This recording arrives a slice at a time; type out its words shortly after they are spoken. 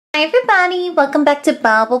Hi everybody, welcome back to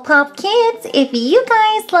Bubble Pop Kids. If you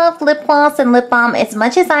guys love lip gloss and lip balm as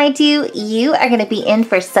much as I do, you are going to be in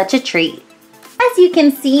for such a treat. As you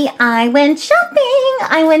can see, I went shopping.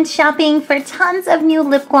 I went shopping for tons of new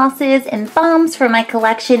lip glosses and balms for my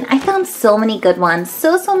collection. I found so many good ones,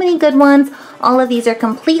 so many good ones. All of these are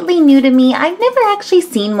completely new to me. I've never actually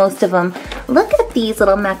seen most of them. Look at these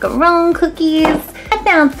little macaron cookies. I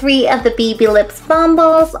found 3 of the Baby Lips Balm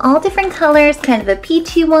Balls, all different colors, kind of a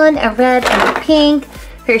peachy one, a red and a pink,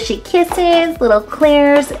 Hershey Kisses, little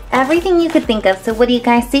Clairs, everything you could think of. So what do you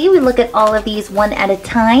guys see? We look at all of these one at a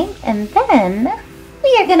time, and then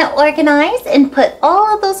we are gonna organize and put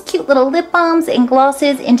all of those cute little lip balms and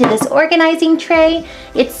glosses into this organizing tray.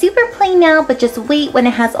 It's super plain now, but just wait when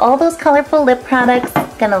it has all those colorful lip products.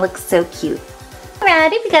 It's gonna look so cute.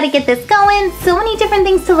 Alrighty, we gotta get this going. So many different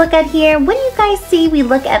things to look at here. What do you guys see? We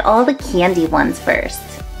look at all the candy ones first.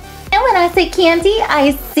 And when I say candy,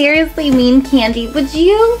 I seriously mean candy. Would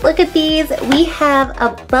you look at these? We have a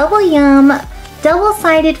Bubble Yum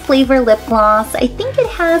double-sided flavor lip gloss. I think it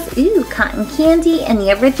has, cotton candy and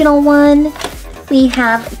the original one. We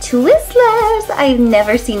have Twizzlers. I've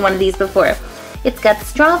never seen one of these before. It's got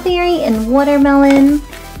strawberry and watermelon.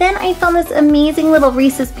 Then I found this amazing little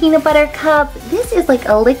Reese's peanut butter cup. This is like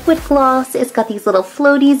a liquid gloss. It's got these little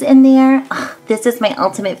floaties in there. Oh, this is my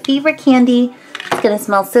ultimate favorite candy. It's gonna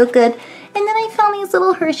smell so good. And then I found these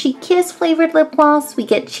little Hershey Kiss flavored lip gloss. We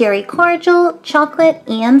get cherry cordial, chocolate,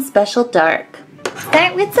 and special dark.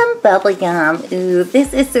 Start with some Bubble Yum. Ooh,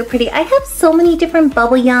 this is so pretty. I have so many different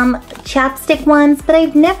Bubble Yum chapstick ones, but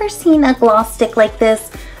I've never seen a gloss stick like this.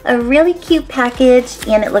 A really cute package,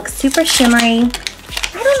 and it looks super shimmery.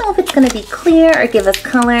 I don't know if it's gonna be clear or give us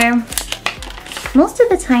color. Most of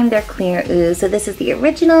the time they're clear. Ooh, so this is the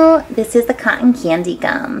original. This is the cotton candy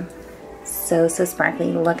gum. So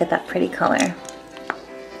sparkly. Look at that pretty color.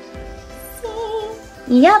 See?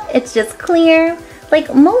 Yep, it's just clear.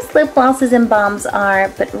 Like most lip glosses and balms are,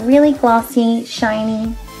 but really glossy,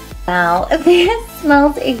 shiny. Wow, this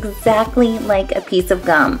smells exactly like a piece of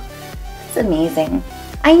gum. It's amazing.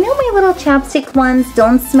 I know my little chapstick ones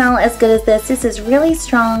don't smell as good as this. This is really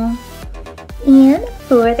strong. And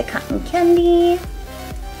for the cotton candy,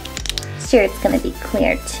 sure it's gonna be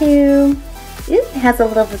clear too. Ooh, it has a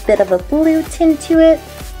little bit of a blue tint to it.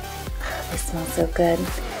 Oh, this smells so good.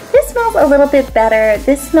 This smells a little bit better.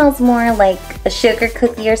 This smells more like a sugar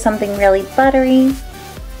cookie or something really buttery.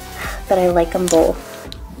 But I like them both.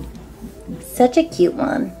 Such a cute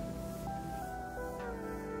one.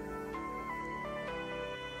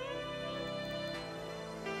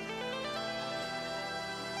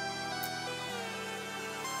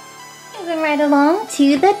 Moving right along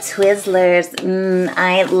to the Twizzlers.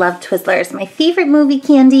 I love Twizzlers. My favorite movie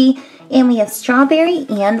candy. And we have strawberry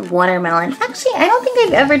and watermelon. Actually, I don't think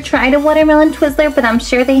I've ever tried a watermelon Twizzler, but I'm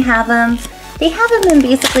sure they have them. They have them in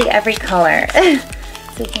basically every color.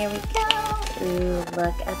 So here we go. Ooh,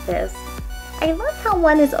 look at this. I love how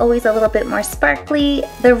one is always a little bit more sparkly.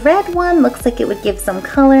 The red one looks like it would give some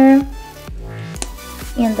color.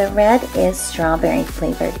 And the red is strawberry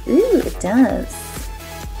flavored. Ooh, it does.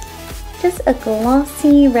 Just a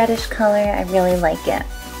glossy reddish color. I really like it.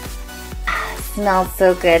 Smells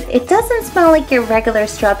so good. It doesn't smell like your regular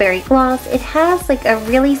strawberry gloss. It has like a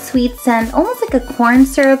really sweet scent, almost like a corn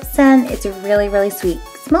syrup scent. It's really sweet.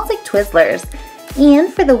 It smells like Twizzlers.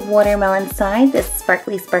 And for the watermelon side, this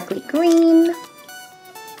sparkly green.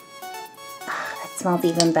 That smells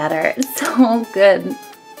even better. It's so good.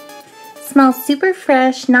 It smells super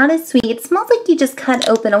fresh, not as sweet. It smells like you just cut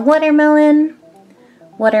open a watermelon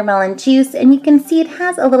juice, and you can see it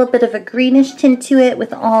has a little bit of a greenish tint to it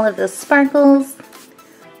with all of those sparkles.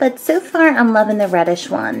 But so far, I'm loving the reddish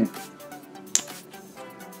one.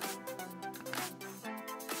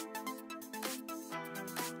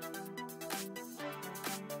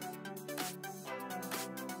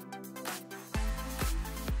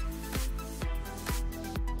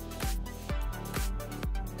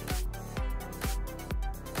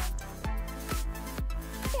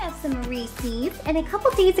 Some Reese's, and a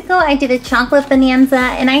couple days ago I did a chocolate bonanza,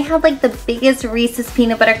 and I had like the biggest Reese's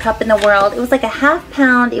peanut butter cup in the world. It was like a ½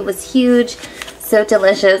 pound. It was huge, so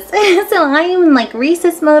delicious. So I am in like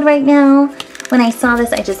Reese's mode right now. When I saw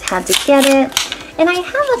this, I just had to get it. And I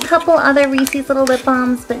have a couple other Reese's little lip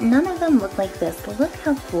balms, but none of them look like this. Look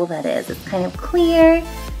how cool that is. It's kind of clear.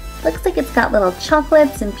 Looks like it's got little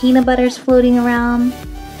chocolates and peanut butters floating around.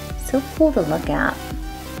 So cool to look at.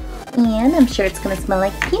 And I'm sure it's gonna smell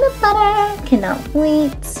like peanut butter. Cannot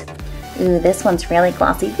wait. Ooh, this one's really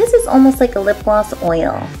glossy. This is almost like a lip gloss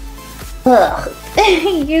oil. Ugh.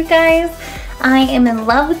 You guys, I am in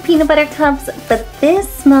love with peanut butter cups, but this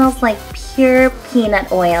smells like pure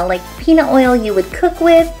peanut oil, like peanut oil you would cook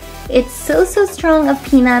with. It's so strong of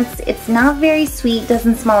peanuts. It's not very sweet,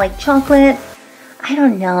 doesn't smell like chocolate. I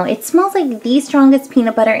don't know, it smells like the strongest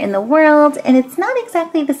peanut butter in the world, and it's not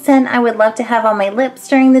exactly the scent I would love to have on my lips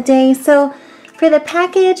during the day. So for the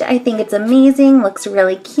package, I think it's amazing, looks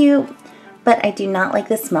really cute, but I do not like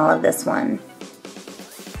the smell of this one.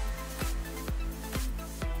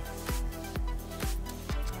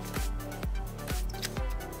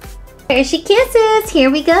 There she kisses!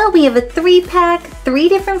 Here we go. We have a 3-pack, 3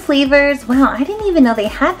 different flavors. Wow, I didn't even know they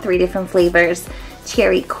had 3 different flavors.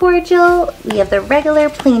 Cherry cordial, we have the regular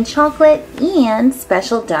plain chocolate, and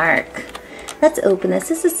special dark. Let's open this.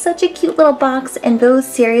 This is such a cute little box, and those,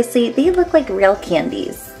 seriously, they look like real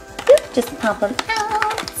candies. Oop, just pop them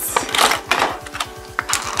out. So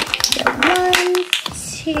 1,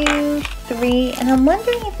 2, 3, and I'm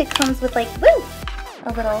wondering if it comes with like, woo,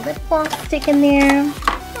 a little lip gloss stick in there.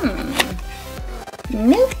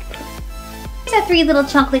 Nope. These are 3 little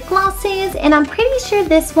chocolate glosses, and I'm pretty sure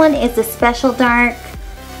this one is a special dark.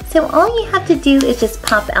 So all you have to do is just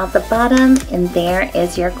pop out the bottom, and there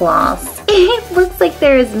is your gloss. It looks like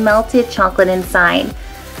there is melted chocolate inside.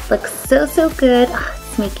 Looks so good. Oh,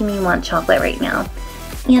 it's making me want chocolate right now.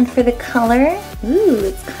 And for the color, ooh,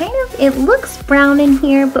 it's kind of, it looks brown in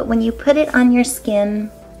here, but when you put it on your skin,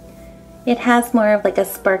 it has more of like a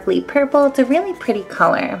sparkly purple. It's a really pretty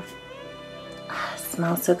color.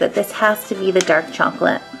 Smells so good. This has to be the dark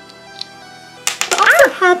chocolate.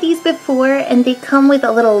 I've had these before, and they come with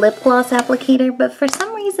a little lip gloss applicator, but for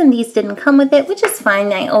some reason these didn't come with it, which is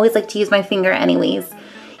fine. I always like to use my finger anyways.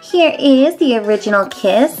 Here is the original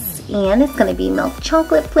Kiss, and it's going to be milk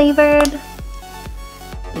chocolate flavored.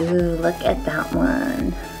 Ooh, look at that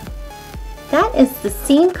one. That is the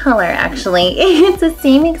same color, actually. It's the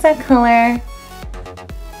same exact color.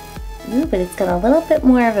 Ooh, but it's got a little bit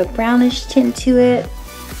more of a brownish tint to it.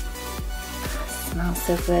 Smells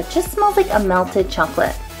so good. Just smells like a melted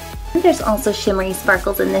chocolate. And there's also shimmery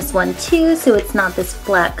sparkles in this one too, so it's not this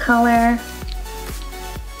flat color.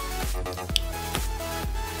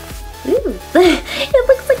 Ooh, it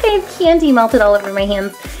looks like I have candy melted all over my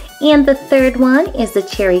hands. And the third one is the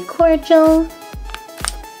cherry cordial.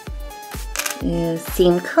 Ooh,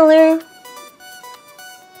 same color.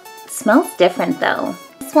 Smells different though.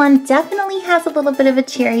 This one definitely has a little bit of a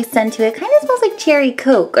cherry scent to it. Kind of smells like cherry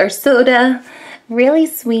Coke or soda. Really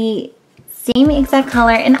sweet. Same exact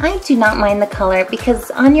color, and I do not mind the color because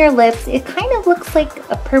on your lips it kind of looks like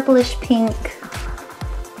a purplish pink.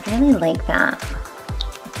 I really like that.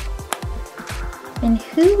 And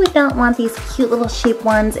who would not want these cute little shaped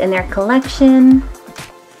ones in their collection?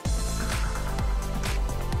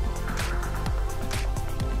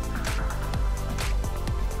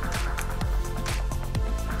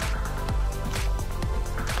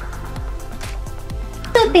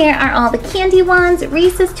 There are all the candy ones,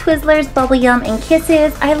 Reese's, Twizzlers, Bubble Yum, and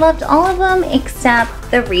Kisses. I loved all of them except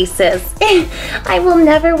the Reese's. I will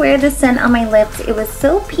never wear this scent on my lips. It was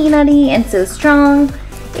so peanutty and so strong.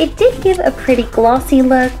 It did give a pretty glossy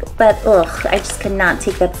look, but ugh, I just could not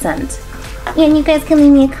take that scent. And you guys can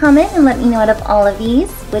leave me a comment and let me know out of all of these,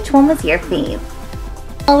 which one was your fave.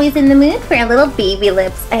 Always in the mood for a little baby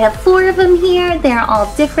lips. I have 4 of them here. They're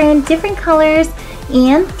all different colors.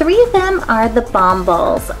 And 3 of them are the Balm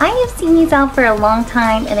balls. I have seen these out for a long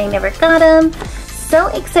time and I never got them. So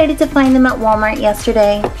excited to find them at Walmart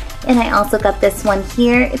yesterday. And I also got this one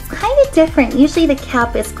here. It's kind of different. Usually the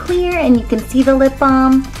cap is clear and you can see the lip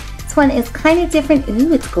balm. This one is kind of different.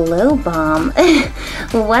 Ooh, it's Glow Balm.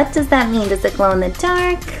 What does that mean? Does it glow in the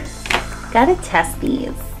dark? Gotta test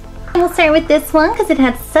these. We'll start with this one because it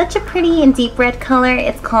has such a pretty and deep red color.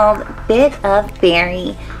 It's called Bit of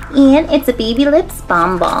Berry. And it's a baby lips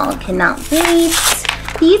balm ball. Cannot wait.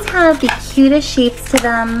 These have the cutest shapes to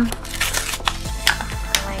them.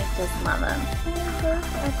 Oh, I just love them. Look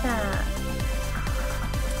at that.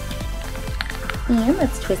 And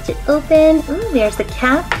let's twist it open. Ooh, there's the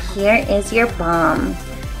cap. Here is your balm.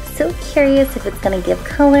 So curious if it's going to give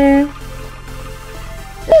color.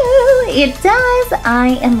 Ooh, it does.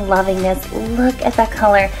 I am loving this. Look at that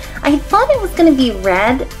color. I thought it was going to be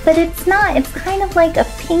red, but it's not. It's kind of like a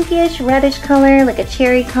pinkish, reddish color, like a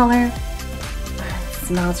cherry color. It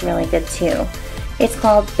smells really good too. It's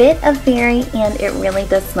called Bit of Berry, and it really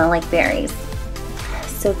does smell like berries.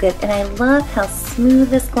 So good. And I love how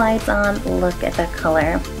smooth this glides on. Look at that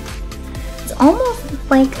color. It's almost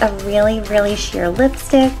like a really sheer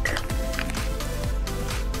lipstick.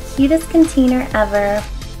 Cutest container ever.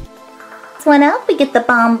 This one up, we get the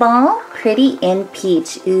Balm Ball, Pretty in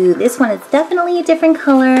Peach. Ooh, this one is definitely a different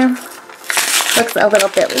color. Looks a little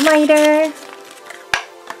bit lighter.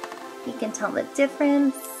 You can tell the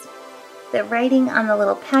difference. The writing on the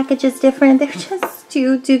little package is different. They're just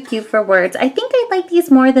too cute for words. I think I like these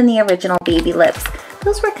more than the original baby lips.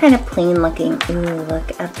 Those were kind of plain looking. Ooh,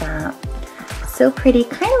 look at that. So pretty.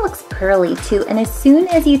 Kind of looks pearly too. And as soon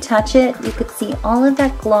as you touch it, you could see all of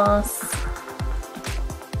that gloss.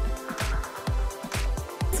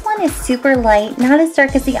 This one is super light, not as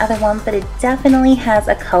dark as the other one, but it definitely has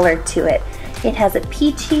a color to it. It has a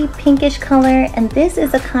peachy, pinkish color, and this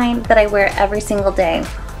is a kind that I wear every single day.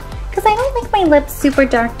 Because I don't like my lips super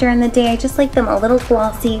dark during the day, I just like them a little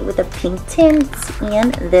glossy with a pink tint,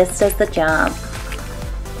 and this does the job.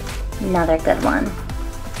 Another good one.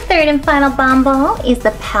 Third and final Balm Ball is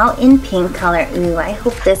the Pout in Pink color. Ooh, I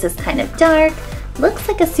hope this is kind of dark. Looks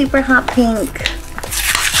like a super hot pink.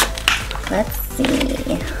 Let's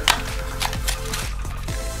see.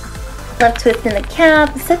 Love twist in the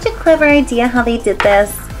cap. Such a clever idea how they did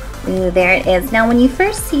this. Ooh, there it is. Now when you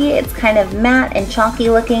first see it, it's kind of matte and chalky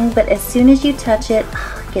looking, but as soon as you touch it,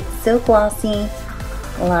 oh, it gets so glossy.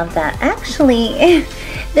 Love that. Actually,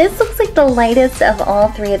 this looks like the lightest of all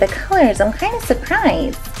three of the colors. I'm kind of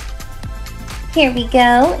surprised. Here we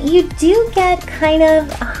go. You do get kind of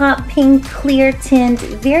a hot pink clear tint,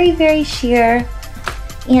 very, very sheer.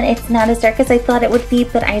 And it's not as dark as I thought it would be,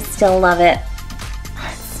 but I still love it.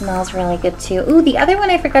 It smells really good too. Ooh, the other one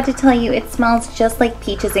I forgot to tell you, it smells just like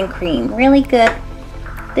peaches and cream. Really good.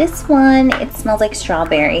 This one, it smells like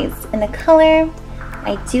strawberries. And the color,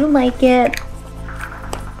 I do like it.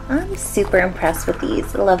 I'm super impressed with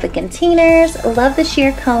these. I love the containers, I love the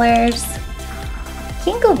sheer colors.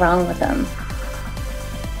 Can't go wrong with them.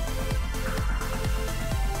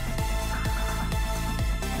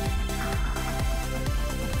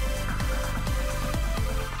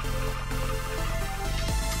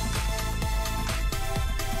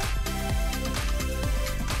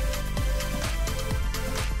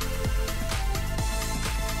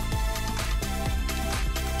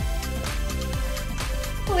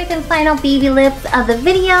 Fourth and final baby lips of the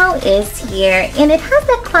video is here, and it has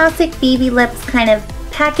that classic baby lips kind of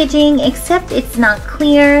packaging, except it's not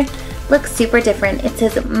clear. Looks super different. It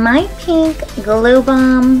says My Pink Glow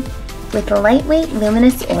Bomb with lightweight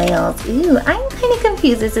luminous oils. Ooh, I'm kind of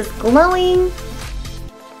confused. Is this glowing?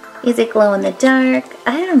 Is it glow in the dark?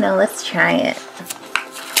 I don't know. Let's try it.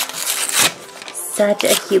 Such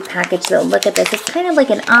a cute package though. Look at this. It's kind of like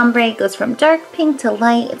an ombre. It goes from dark pink to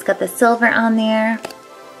light. It's got the silver on there.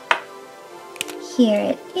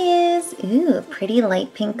 Here it is. Ooh, a pretty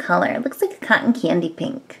light pink color. It looks like a cotton candy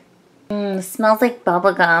pink. Smells like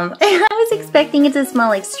bubblegum. I was expecting it to smell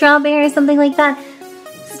like strawberry or something like that.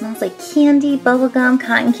 It smells like candy, bubblegum,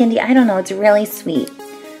 cotton candy. I don't know. It's really sweet.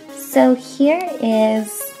 So here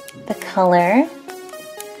is the color.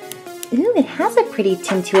 Ooh, it has a pretty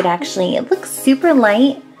tint to it actually. It looks super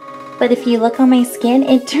light, but if you look on my skin,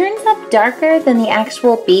 it turns up darker than the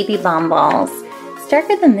actual baby Balm Balls.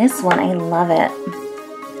 Darker than this one. I love it.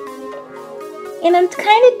 And I'm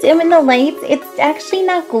kind of dim in the lights. It's actually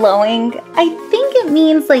not glowing. I think it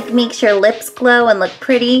means like makes your lips glow and look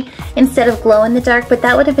pretty instead of glow in the dark, but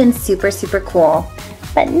that would have been super, super cool.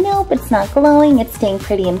 But nope, it's not glowing. It's staying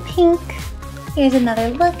pretty in pink. Here's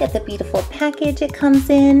another look at the beautiful package it comes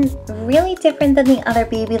in. Really different than the other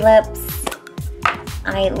baby lips.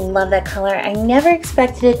 I love that color. I never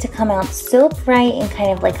expected it to come out so bright and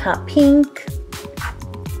kind of like hot pink.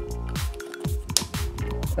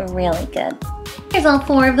 Really good. Here's all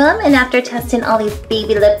four of them, and after testing all these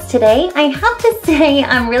baby lips today, I have to say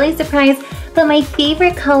I'm really surprised, but my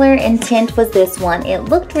favorite color and tint was this one. It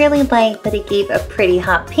looked really light, but it gave a pretty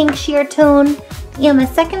hot pink sheer tone. And my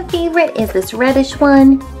second favorite is this reddish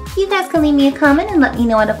one. You guys can leave me a comment and let me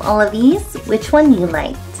know out of all of these, which one you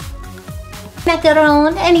liked.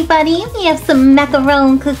 Macaron, anybody? We have some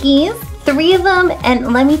macaron cookies. 3 of them,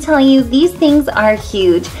 and let me tell you, these things are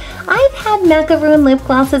huge. I've had macaroon lip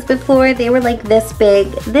glosses before. They were like this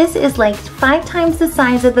big. This is like 5 times the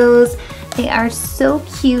size of those. They are so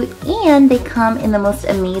cute, and they come in the most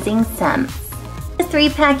amazing scents. The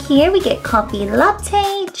 3-pack here, we get coffee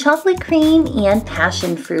latte, chocolate cream, and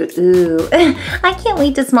passion fruit. Ooh, I can't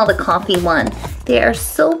wait to smell the coffee one. They are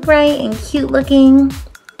so bright and cute looking.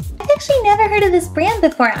 I've actually never heard of this brand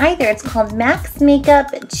before either. It's called Max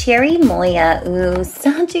Makeup Cherry Moya. Ooh,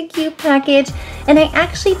 such a cute package. And I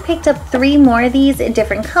actually picked up 3 more of these in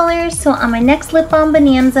different colors. So on my next lip balm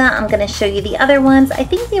bonanza, I'm going to show you the other ones. I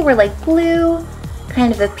think they were like blue,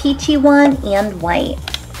 kind of a peachy one, and white.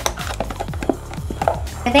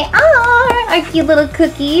 There they are, our cute little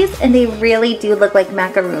cookies. And they really do look like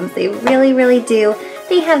macaroons. They really, really do.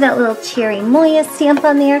 They have that little Cherry Moya stamp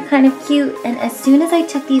on there, kind of cute. And as soon as I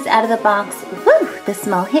took these out of the box, woo, the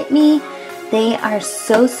smell hit me. They are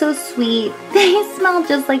so sweet. They smell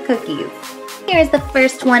just like cookies. Here's the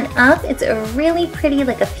first one up. It's a really pretty,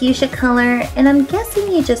 like a fuchsia color. And I'm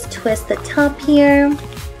guessing you just twist the top here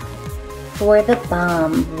for the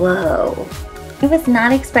balm. Whoa. I was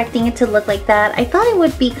not expecting it to look like that. I thought it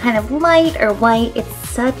would be kind of light or white. It's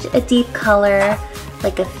such a deep color,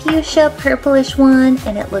 like a fuchsia purplish one,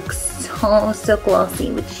 and it looks so glossy.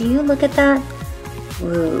 Would you look at that?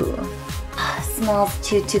 Woo. Smells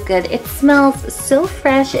too good. It smells so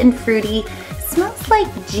fresh and fruity. Smells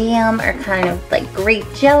like jam or kind of like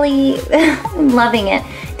grape jelly. I'm loving it.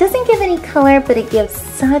 Doesn't give any color, but it gives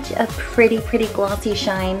such a pretty glossy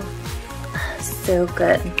shine. So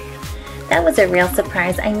good. That was a real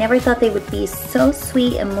surprise. I never thought they would be so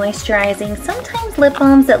sweet and moisturizing. Sometimes lip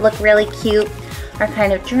balms that look really cute are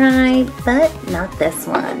kind of dry, but not this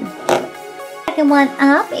one. Second one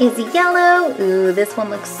up is yellow. Ooh, this one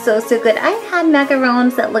looks so good. I've had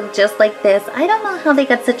macarons that look just like this. I don't know how they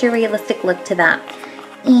got such a realistic look to that.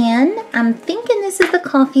 And I'm thinking this is the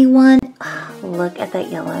coffee one. Oh, look at that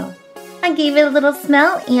yellow. I gave it a little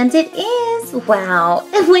smell and it is. Wow.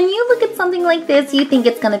 And when you look at something like this, you think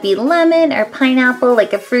it's gonna be lemon or pineapple,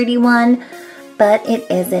 like a fruity one, but it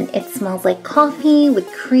isn't. It smells like coffee with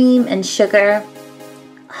cream and sugar.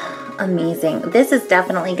 Amazing. This is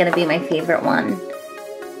definitely gonna be my favorite one.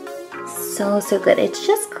 So good. It's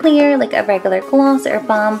just clear like a regular gloss or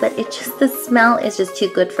balm, but the smell is just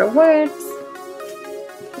too good for words.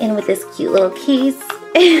 And with this cute little case,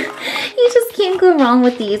 you just can't go wrong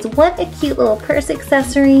with these. What a cute little purse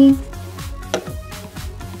accessory.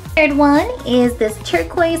 Third one is this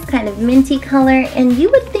turquoise kind of minty color, and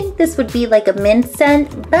you would think this would be like a mint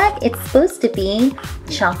scent, but it's supposed to be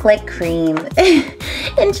chocolate cream.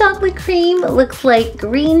 And chocolate cream looks like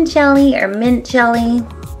green jelly or mint jelly.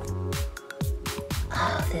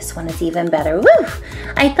 Oh, this one is even better. Woo!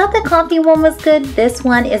 I thought the coffee one was good. This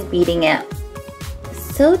one is beating it.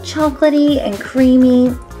 So chocolatey and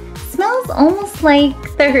creamy. Smells almost like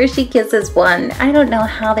the Hershey Kisses one. I don't know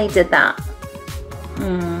how they did that.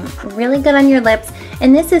 Really good on your lips.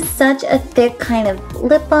 And this is such a thick kind of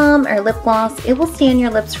lip balm or lip gloss. It will stay on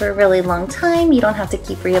your lips for a really long time. You don't have to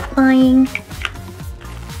keep reapplying.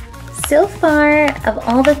 So far, of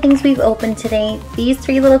all the things we've opened today, these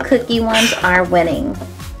three little cookie ones are winning.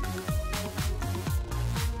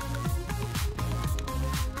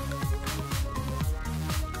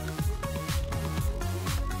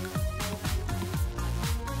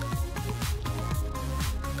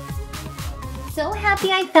 So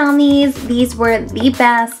happy I found these. These were the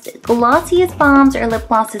best, glossiest balms or lip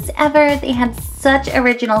glosses ever. They had such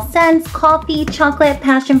original scents: coffee, chocolate,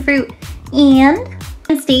 passion fruit, and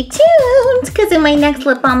stay tuned because in my next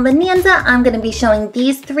lip balm bonanza, I'm going to be showing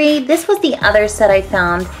these three. This was the other set I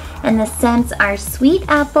found, and the scents are sweet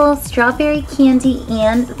apple, strawberry candy,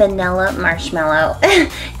 and vanilla marshmallow.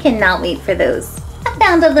 Cannot wait for those. I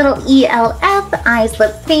found a little ELF Eyes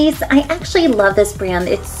Lip Face. I actually love this brand.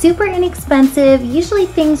 It's super inexpensive. Usually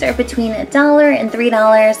things are between $1 and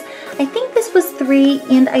 $3. I think this was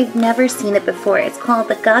 $3 and I've never seen it before. It's called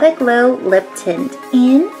the Gotta Glow Lip Tint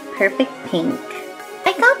in Perfect Pink.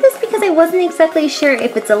 I got this because I wasn't exactly sure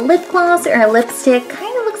if it's a lip gloss or a lipstick.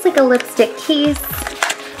 Kind of looks like a lipstick case,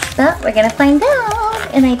 but we're gonna find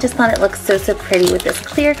out. And I just thought it looked so pretty with this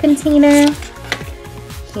clear container.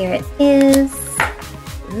 Here it is.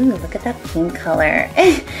 Ooh, look at that pink color.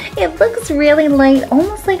 It looks really light,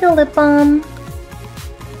 almost like a lip balm.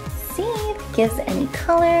 Let's see if it gives any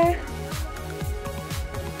color.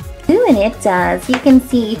 Ooh, and it does. You can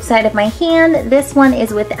see each side of my hand. This one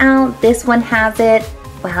is without, this one has it.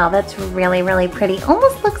 Wow, that's really pretty.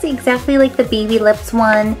 Almost looks exactly like the Baby Lips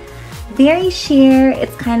one. Very sheer.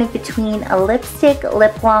 It's kind of between a lipstick,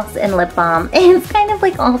 lip gloss, and lip balm. And it's kind of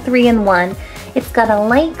like all three in one. It's got a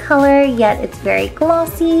light color, yet it's very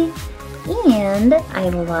glossy. And I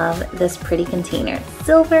love this pretty container. It's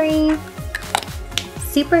silvery,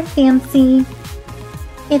 super fancy.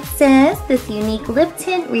 It says, this unique lip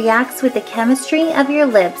tint reacts with the chemistry of your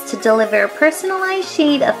lips to deliver a personalized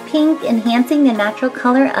shade of pink, enhancing the natural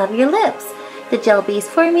color of your lips. The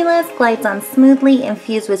gel-based formula glides on smoothly,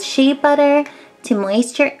 infused with shea butter to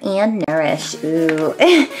moisture and nourish. Ooh.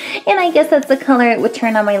 And I guess that's the color it would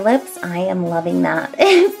turn on my lips. I am loving that.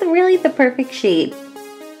 It's really the perfect shade.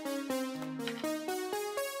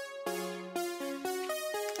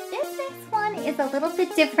 This next one is a little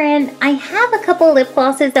bit different. I have a couple lip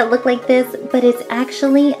glosses that look like this, but it's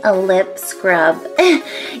actually a lip scrub.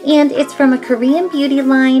 And it's from a Korean beauty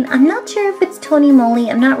line. I'm not sure if it's Tony Moly.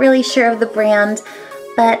 I'm not really sure of the brand.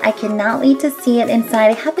 but I cannot wait to see it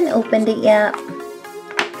inside. I haven't opened it yet.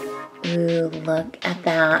 Ooh, look at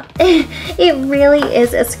that. It really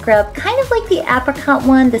is a scrub, kind of like the apricot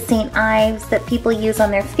one, the St. Ives that people use on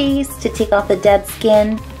their face to take off the dead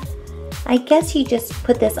skin. I guess you just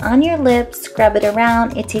put this on your lips, scrub it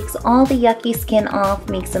around. It takes all the yucky skin off,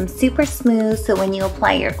 makes them super smooth, so when you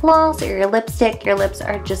apply your gloss or your lipstick, your lips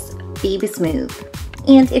are just baby smooth.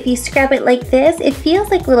 And if you scrub it like this, it feels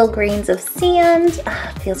like little grains of sand.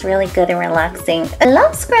 It feels really good and relaxing. I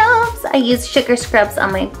love scrubs. I use sugar scrubs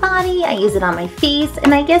on my body. I use it on my face.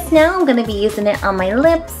 And I guess now I'm gonna be using it on my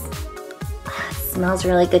lips. It smells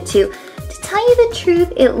really good too. To tell you the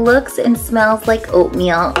truth, it looks and smells like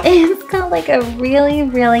oatmeal. It's got like a really,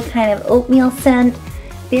 really kind of oatmeal scent.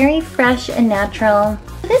 Very fresh and natural.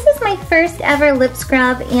 This is my first ever lip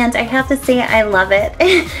scrub and I have to say I love it.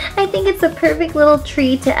 I think it's a perfect little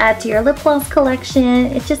treat to add to your lip gloss collection.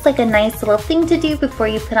 It's just like a nice little thing to do before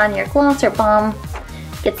you put on your gloss or balm.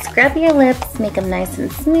 Get scrub your lips, make them nice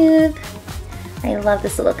and smooth. I love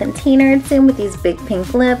this little container it's in with these big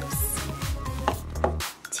pink lips.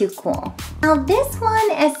 Too cool. Now this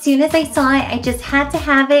one, as soon as I saw it, I just had to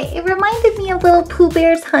have it. It reminded me of little Pooh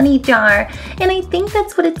Bear's honey jar, and I think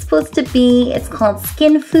that's what it's supposed to be. It's called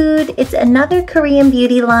Skin Food. It's another Korean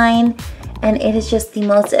beauty line, and it is just the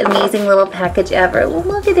most amazing little package ever.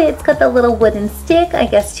 Look at it. It's got the little wooden stick, I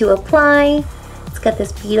guess, to apply. It's got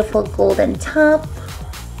this beautiful golden top.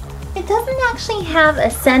 It doesn't actually have a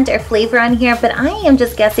scent or flavor on here, but I am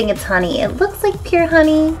just guessing it's honey. It looks like pure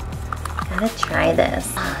honey. Gotta try this.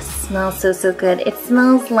 Oh, it smells so good. It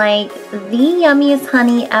smells like the yummiest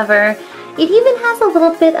honey ever. It even has a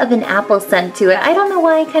little bit of an apple scent to it. I don't know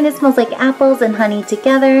why, it kind of smells like apples and honey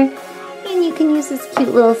together. And you can use this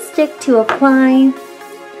cute little stick to apply.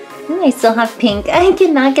 Ooh, I still have pink. I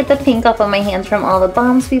cannot get the pink off of my hands from all the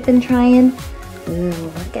balms we've been trying. Ooh,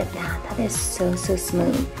 look at that. That is so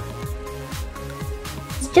smooth.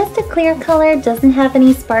 Just a clear color, doesn't have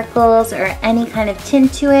any sparkles or any kind of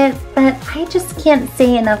tint to it, but I just can't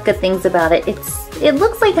say enough good things about it. It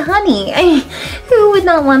looks like honey. Who would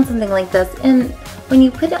not want something like this? And when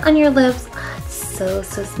you put it on your lips, it's so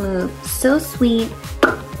smooth, so sweet.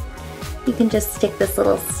 You can just stick this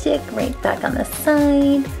little stick right back on the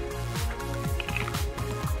side.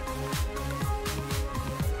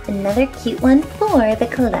 Another cute one for the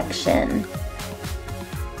collection.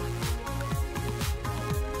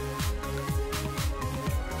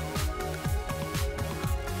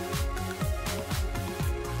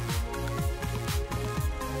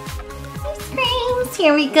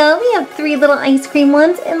 Here we go. We have 3 little ice cream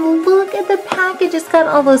ones, and look at the package. It's got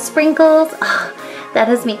all those sprinkles. Oh, that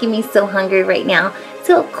is making me so hungry right now.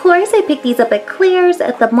 So of course I picked these up at Claire's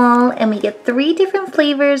at the mall, and we get 3 different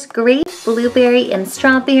flavors: grape, blueberry, and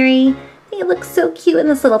strawberry. They look so cute in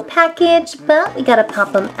this little package, but we gotta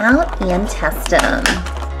pop them out and test them.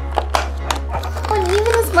 Oh, and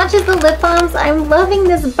even as much as the lip balms, I'm loving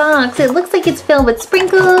this box. It looks like it's filled with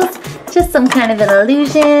sprinkles, just some kind of an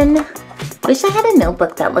illusion. Wish I had a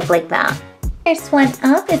notebook that looked like that. First one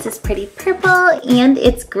up is this pretty purple, and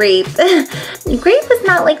it's grape. Grape is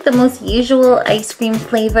not like the most usual ice cream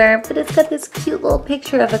flavor, but it's got this cute little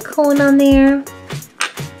picture of a cone on there.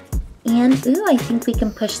 And ooh, I think we can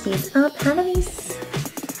push these up. How do these?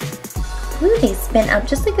 Ooh, they spin up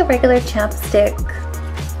just like a regular chapstick.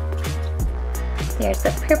 There's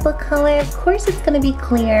the purple color. Of course it's gonna be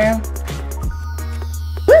clear.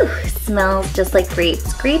 Woo! Smells just like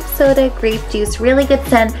grapes. Grape soda, grape juice, really good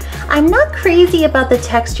scent. I'm not crazy about the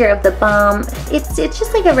texture of the balm. It's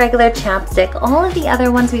just like a regular chapstick. All of the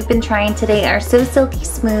other ones we've been trying today are so silky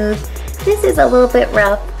smooth. This is a little bit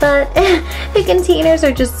rough, but the containers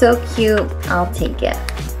are just so cute. I'll take it.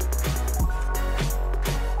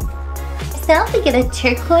 So we get a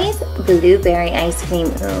turquoise blueberry ice cream.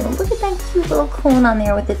 Ooh, look at that cute little cone on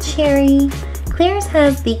there with the cherry. Claire's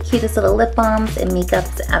has the cutest little lip balms and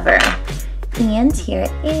makeups ever. And here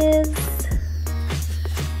it is.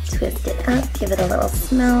 Twist it up, give it a little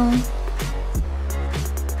smell.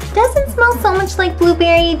 Doesn't smell so much like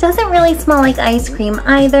blueberry, doesn't really smell like ice cream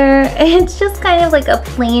either. It's just kind of like a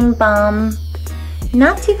plain balm.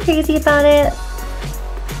 Not too crazy about it,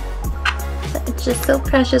 but it's just so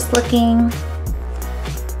precious looking.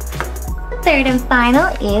 Third and final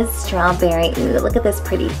is strawberry. Ooh, look at this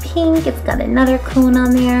pretty pink. It's got another cone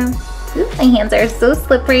on there. Ooh, my hands are so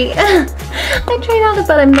slippery. I tried out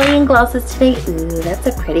about 1,000,000 glosses today. Ooh, that's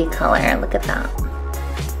a pretty color. Look at that.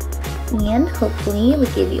 And hopefully we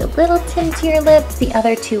give you a little tint to your lips. The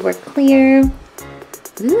other 2 were clear.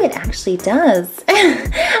 Ooh, it actually does.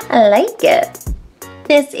 I like it.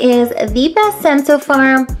 This is the best scent so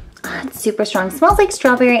far. It's super strong. Smells like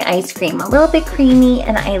strawberry ice cream, a little bit creamy,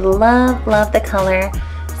 and I love, love the color.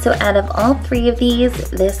 So out of all three of these,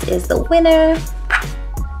 this is the winner.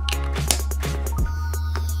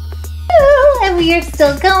 And we are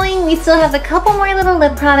still going. We still have a couple more little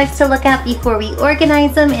lip products to look at before we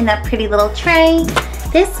organize them in that pretty little tray.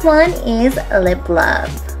 This one is Lip Love.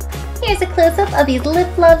 Here's a close-up of these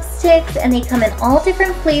Lip Love sticks, and they come in all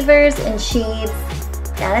different flavors and shades.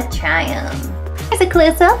 Gotta try them. Here's a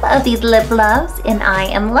close-up of these Lip Loves, and I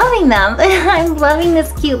am loving them. I'm loving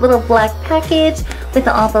this cute little black package with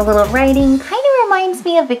all the little writing. Kind of reminds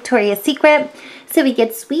me of Victoria's Secret. So we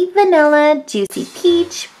get sweet vanilla, juicy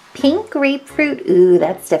peach, pink grapefruit, ooh,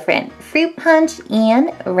 that's different, fruit punch,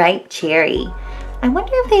 and ripe cherry. I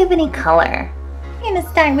wonder if they have any color. I'm gonna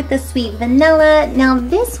start with the sweet vanilla. Now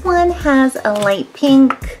this one has a light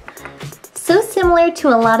pink, so similar to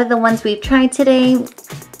a lot of the ones we've tried today.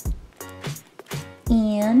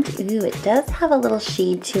 And ooh, it does have a little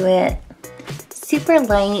shade to it. Super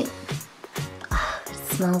light. Oh,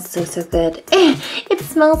 it smells so, so good. It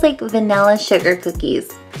smells like vanilla sugar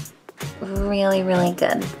cookies. Really, really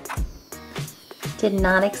good. Did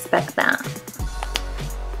not expect that.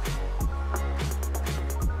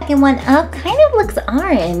 Second one up kind of looks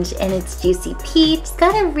orange, and it's Juicy Peach. It's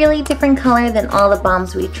got a really different color than all the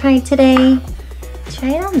bombs we tried today. Try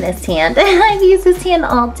it on this hand. I've used this hand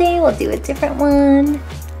all day. We'll do a different one.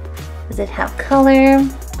 Does it have color?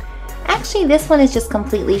 Actually, this one is just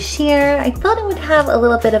completely sheer. I thought it would have a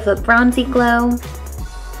little bit of a bronzy glow.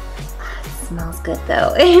 It smells good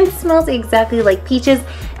though. It smells exactly like peaches.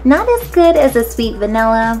 Not as good as a sweet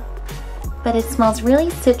vanilla, but it smells really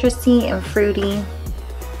citrusy and fruity.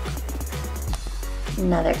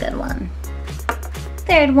 Another good one.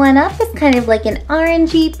 Third one up is kind of like an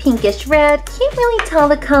orangey, pinkish red. Can't really tell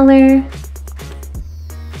the color.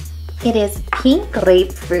 It is pink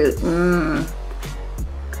grapefruit.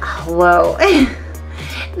 Oh, whoa.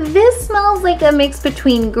 This smells like a mix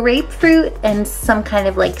between grapefruit and some kind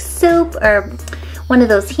of like soap or one of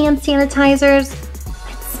those hand sanitizers.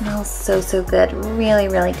 It smells so, so good. Really,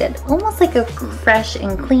 really good. Almost like a fresh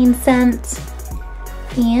and clean scent.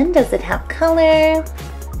 And does it have color?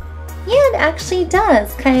 Yeah, it actually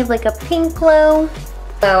does. Kind of like a pink glow.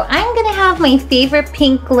 So I'm gonna have my favorite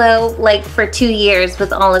pink glow like for 2 years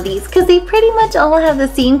with all of these because they pretty much all have the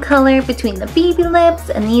same color between the baby lips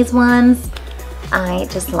and these ones. I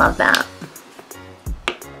just love that.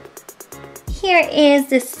 Here is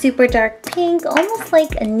this super dark pink, almost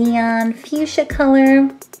like a neon fuchsia color.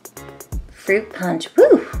 Fruit punch,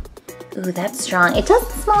 woo! Ooh, that's strong. It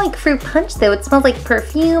doesn't smell like fruit punch though. It smells like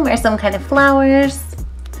perfume or some kind of flowers.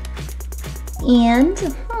 And,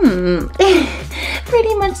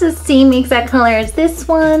 pretty much the same exact color as this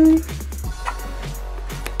one.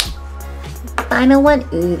 Final one,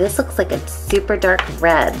 ooh, this looks like a super dark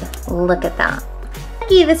red. Look at that. I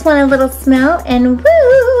gave this one a little smell and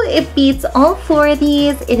woo, it beats all 4 of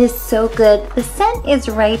these. It is so good. The scent is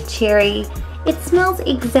ripe cherry. It smells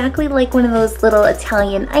exactly like one of those little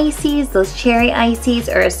Italian ices, those cherry ices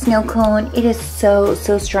or a snow cone. It is so,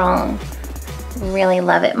 so strong. Really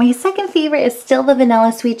love it. My second favorite is still the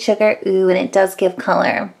vanilla sweet sugar. Ooh, and it does give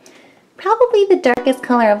color. Probably the darkest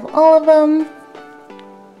color of all of them.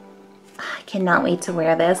 I cannot wait to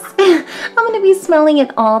wear this. I'm going to be smelling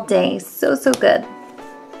it all day. So, so good.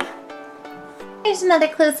 Here's another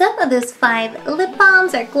close-up of those 5 lip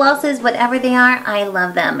balms or glosses, whatever they are. I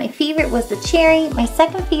love them. My favorite was the cherry. My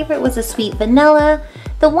second favorite was the sweet vanilla.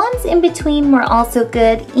 The ones in between were also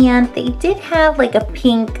good, and they did have like a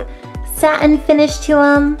pink satin finish to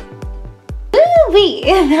them. Ooh-wee,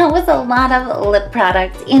 that was a lot of lip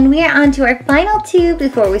products, and we are on to our final 2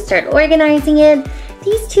 before we start organizing it.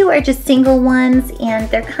 These 2 are just single ones, and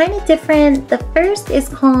they're kind of different. The first is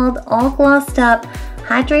called All Glossed Up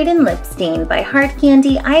Hydrating Lip Stain by Hard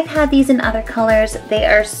Candy. I've had these in other colors. They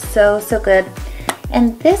are so, so good.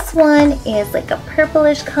 And this one is like a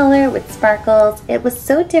purplish color with sparkles. It was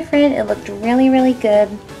so different. It looked really, really good.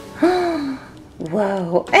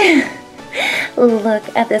 Whoa.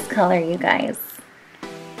 Look at this color, you guys.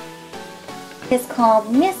 It's called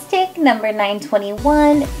Mystic number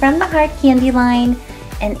 921 from the Hard Candy line,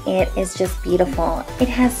 and it is just beautiful. It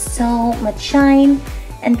has so much shine,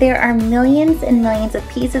 and there are millions and millions of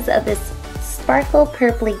pieces of this sparkle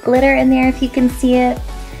purpley glitter in there if you can see it.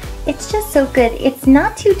 It's just so good. It's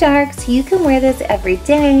not too dark, so you can wear this every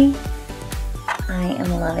day. I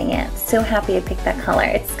am loving it. So happy I picked that color.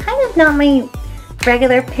 It's kind of not my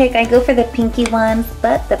regular pick. I go for the pinky ones,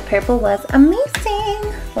 but the purple was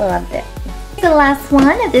amazing. Loved it. The last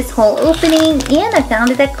one of this whole opening, and I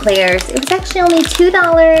found it at Claire's. It was actually only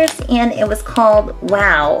 $2 and it was called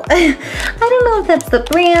Wow. I don't know if that's the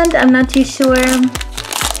brand, I'm not too sure.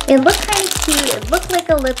 It looked kind of cute, it looked like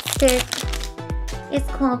a lipstick. It's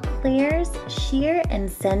called Claire's Sheer and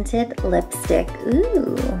Scented Lipstick.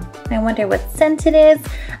 Ooh, I wonder what scent it is.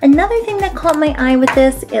 Another thing that caught my eye with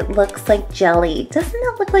this, it looks like jelly. Doesn't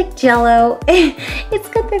that look like Jell-O? It's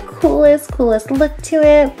got the coolest look to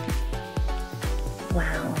it.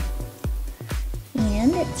 Wow.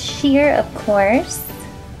 And it's sheer, of course.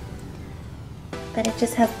 But it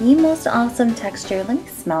just has the most awesome texture. Let me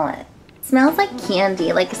smell it. It smells like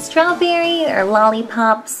candy, like a strawberry or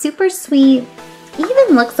lollipop. Super sweet.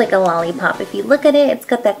 Even looks like a lollipop. If you look at it, it's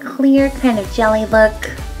got that clear kind of jelly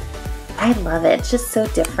look. I love it. It's just so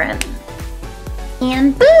different.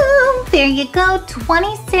 And boom! There you go.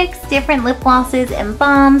 26 different lip glosses and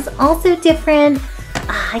balms. Also different.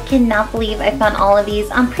 I cannot believe I found all of these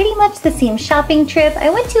on pretty much the same shopping trip. I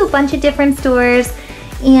went to a bunch of different stores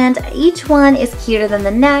and each one is cuter than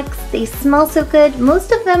the next. They smell so good.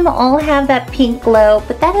 Most of them all have that pink glow,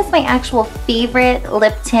 but that is my actual favorite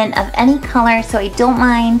lip tint of any color, so I don't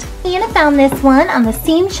mind. And I found this one on the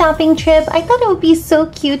same shopping trip. I thought it would be so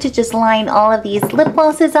cute to just line all of these lip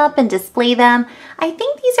glosses up and display them. I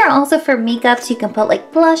think these are also for makeup, so you can put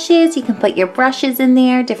like blushes, you can put your brushes in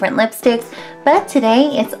there, different lipsticks, but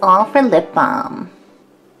today it's all for lip balm.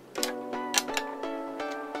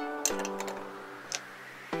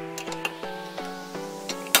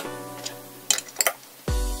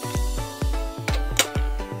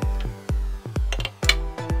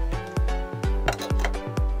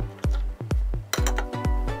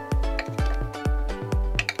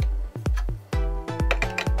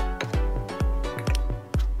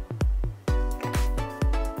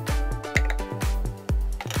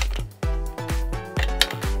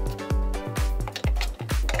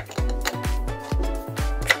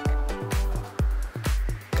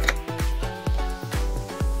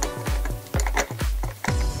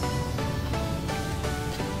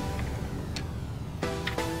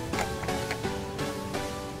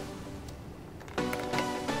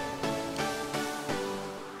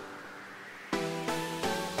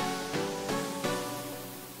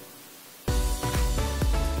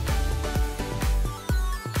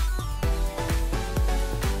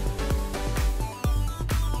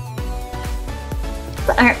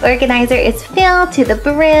 Our organizer is filled to the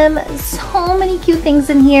brim. So many cute things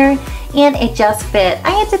in here, and it just fit.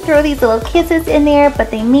 I had to throw these little kisses in there,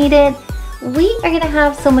 but they made it. We are gonna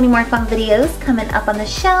have so many more fun videos coming up on the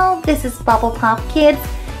show. This is Bubble Pop Kids.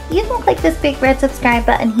 You can click this big red subscribe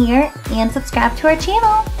button here and subscribe to our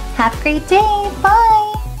channel. Have a great day. Bye.